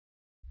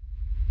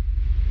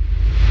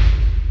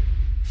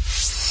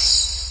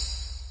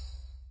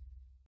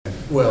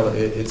Well,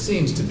 it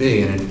seems to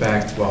be, and in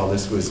fact, while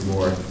this was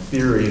more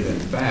theory than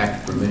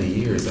fact for many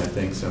years, I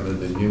think some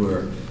of the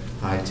newer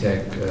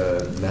high-tech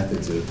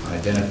methods of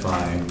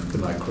identifying the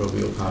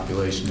microbial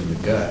population in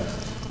the gut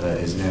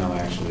is now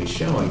actually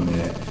showing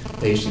that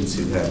patients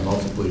who have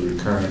multiply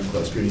recurrent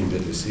Clostridium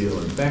difficile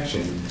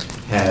infection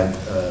have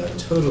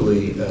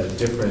totally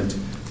different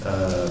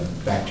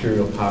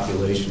bacterial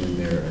population in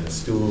their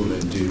stool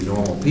than do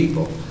normal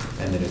people,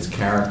 and that it's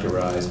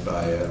characterized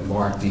by a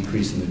marked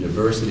decrease in the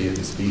diversity of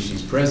the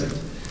species present.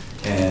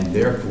 And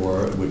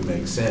therefore, it would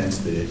make sense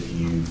that if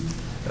you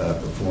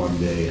performed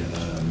a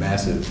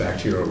massive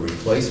bacterial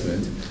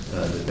replacement,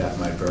 that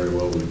might very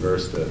well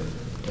reverse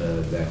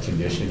that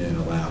condition and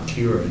allow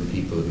cure in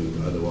people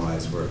who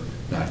otherwise were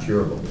not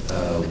curable.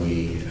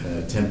 We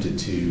attempted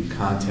to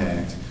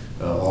contact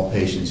all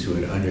patients who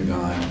had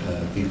undergone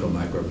fecal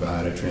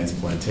microbiota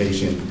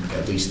transplantation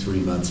at least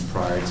 3 months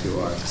prior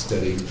to our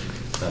study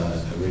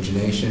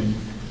origination.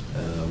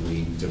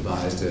 We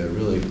devised a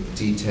really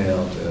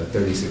detailed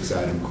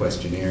 36-item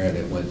questionnaire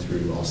that went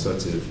through all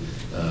sorts of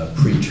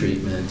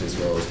pre-treatment as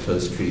well as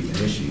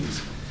post-treatment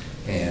issues.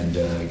 And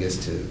I guess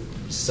to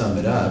sum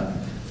it up,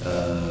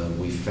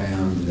 we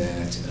found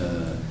that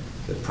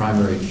the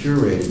primary cure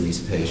rate in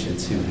these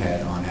patients who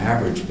had on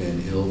average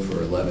been ill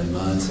for 11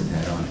 months and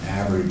had on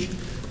average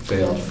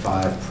failed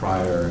 5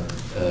 prior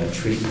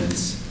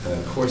treatments,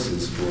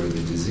 courses for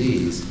the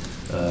disease,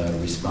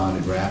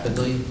 responded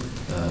rapidly.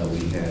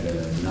 We had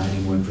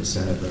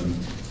 91% of them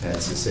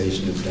had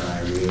cessation of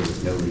diarrhea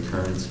with no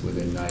recurrence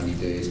within 90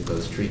 days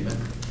post-treatment.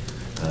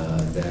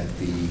 That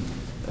the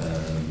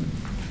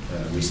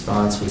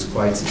response was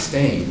quite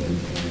sustained,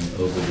 and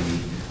over the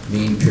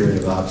mean period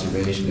of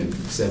observation of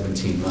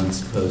 17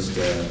 months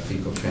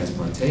post-fecal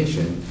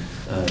transplantation,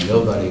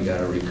 nobody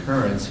got a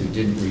recurrence who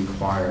didn't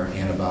require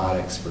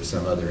antibiotics for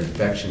some other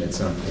infection at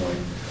some point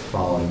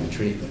following the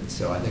treatment.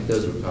 So I think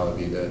those would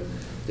probably be the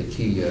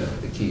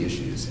key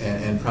issues,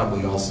 and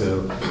probably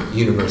also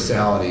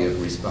universality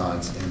of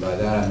response. And by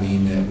that I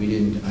mean that we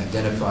didn't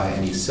identify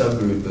any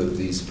subgroup of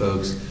these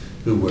folks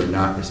who were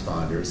not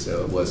responders.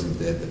 So it wasn't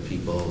that the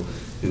people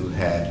who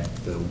had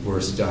the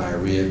worst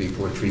diarrhea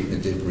before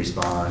treatment didn't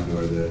respond,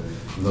 or the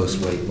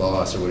most weight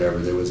loss, or whatever.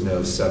 There was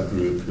no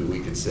subgroup who we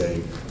could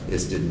say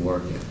this didn't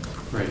work in.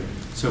 Right.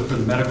 So for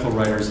the medical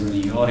writers in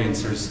the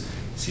audience, there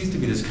seems to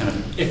be this kind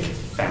of ick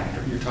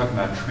factor. You're talking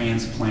about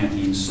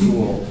transplanting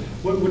stool.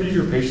 What did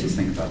your patients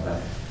think about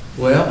that?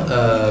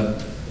 Well,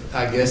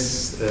 I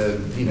guess,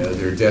 you know,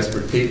 they're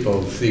desperate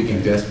people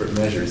seeking desperate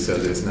measures, so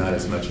there's not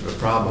as much of a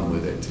problem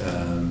with it.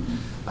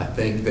 I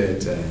think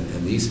that,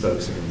 and these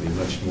folks are going to be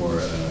much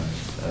more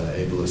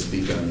able to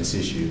speak on this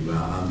issue.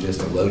 I'm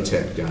just a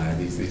low-tech guy.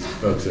 These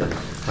folks are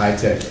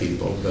high-tech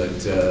people,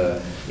 but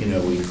you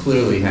know, we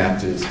clearly have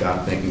to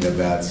stop thinking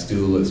about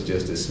stool as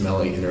just a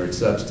smelly inert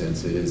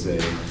substance. It is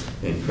an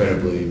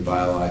incredibly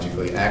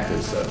biologically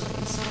active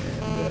substance,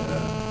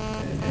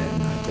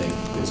 and I think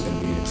there's going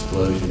to be an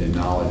explosion in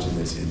knowledge in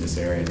this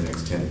area in the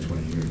next 10 to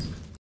 20 years.